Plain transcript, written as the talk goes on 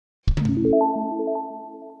Oh,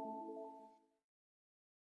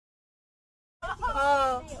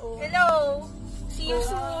 hello! See you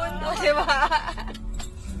soon! O, diba?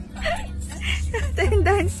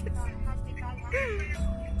 Attendance.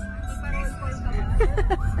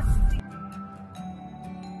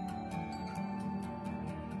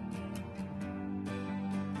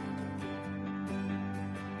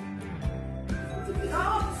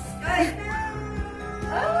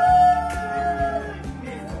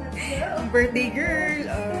 Birthday girl!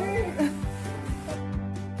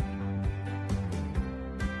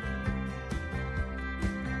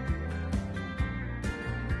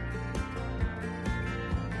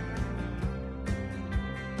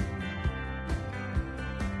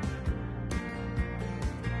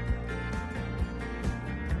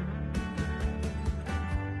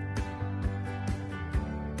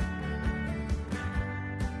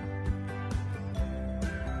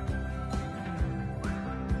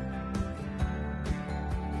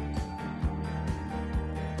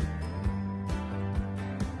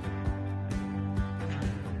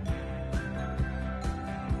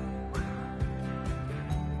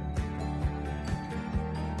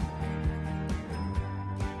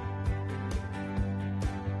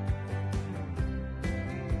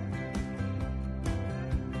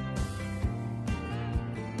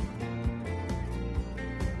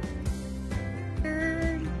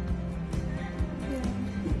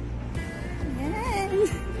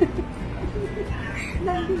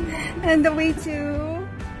 And the way to...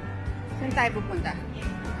 Saan tayo pupunta?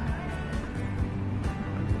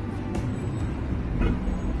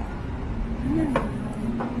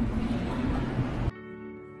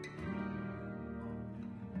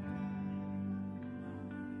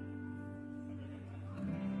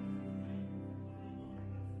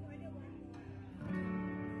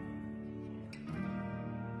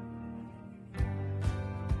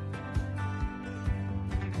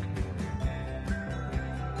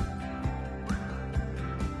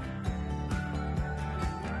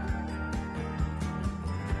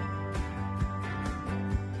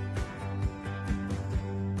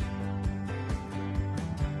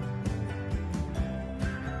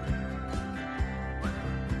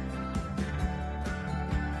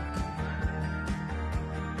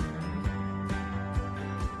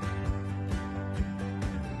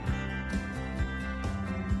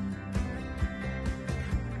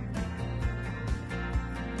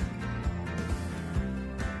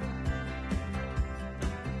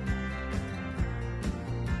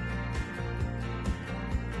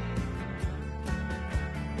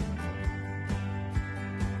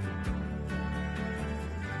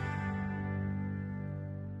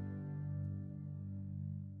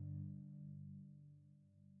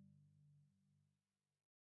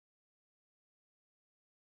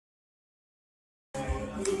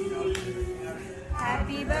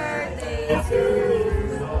 Happy birthday to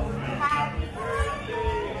you. Happy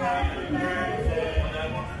birthday.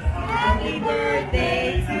 Happy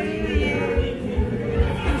birthday to you.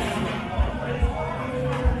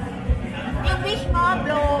 Yung wish mo,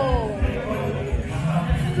 blow.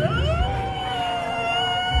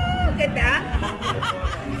 Ganda?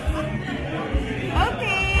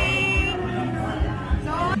 Okay.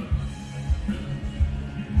 So,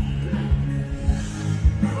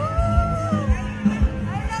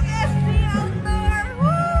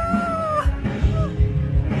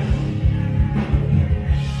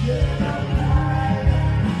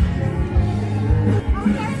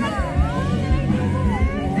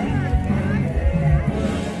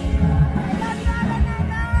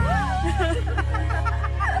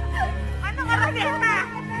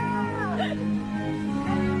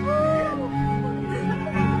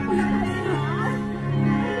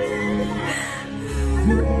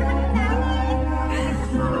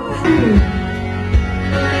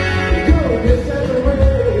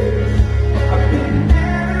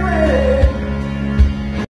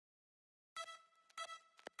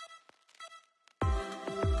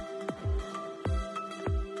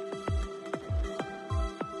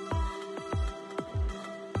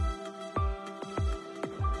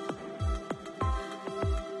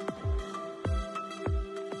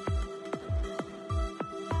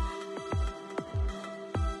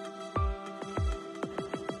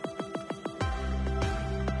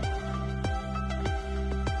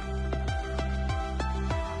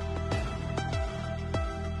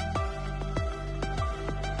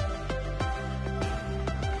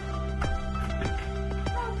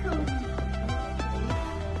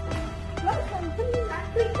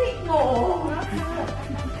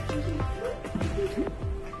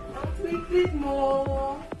 Sweet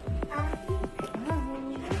mo.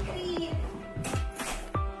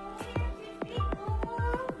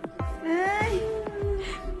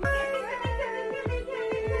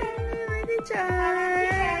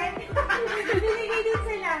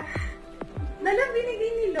 Hala,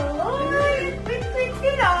 binigay ni Lloyd. Wait,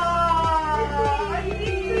 sila.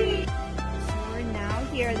 So we're now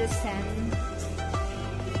here at the sand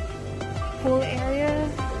pool area.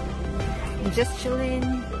 And just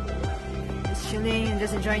chilling. And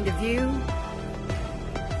just enjoying the view.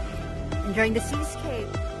 Enjoying the seascape.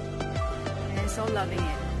 And so loving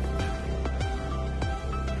it.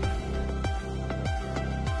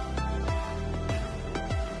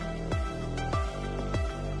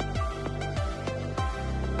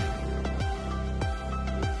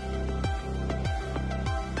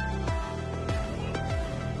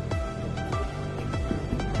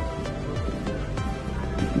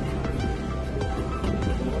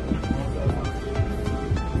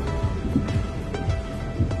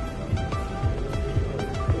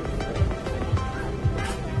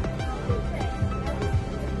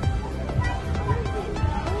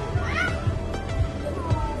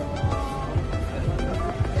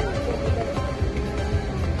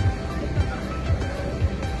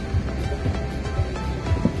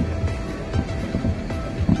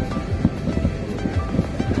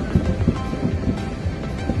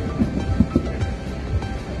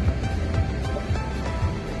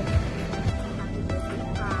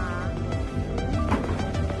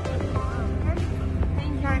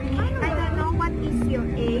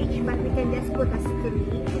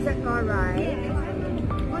 Is that alright?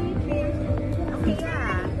 Only fish. Okay,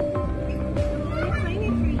 yeah.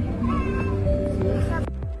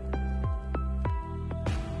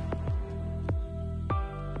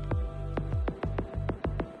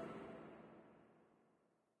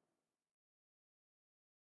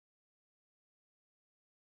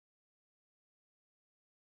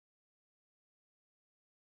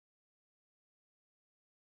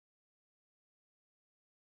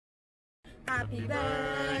 Happy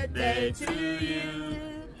birthday to you.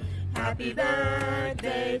 Happy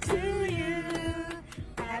birthday to you.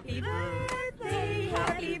 Happy birthday,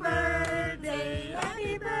 happy birthday,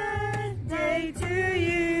 happy birthday to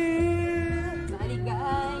you.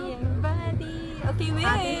 Maligayang bati. Okay,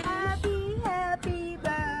 wait. Happy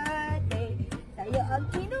birthday. Sa'yo ang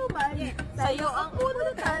kinuman, sa'yo ang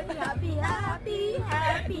unutan. Happy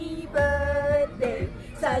birthday.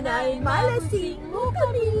 Sana'y malasing mo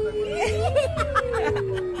kami.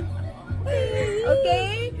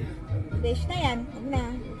 Okay? Dish na yan. Huwag na.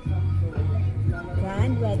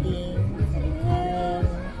 Grand wedding.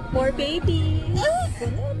 For baby.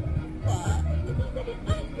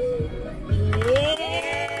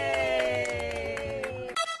 Yeah!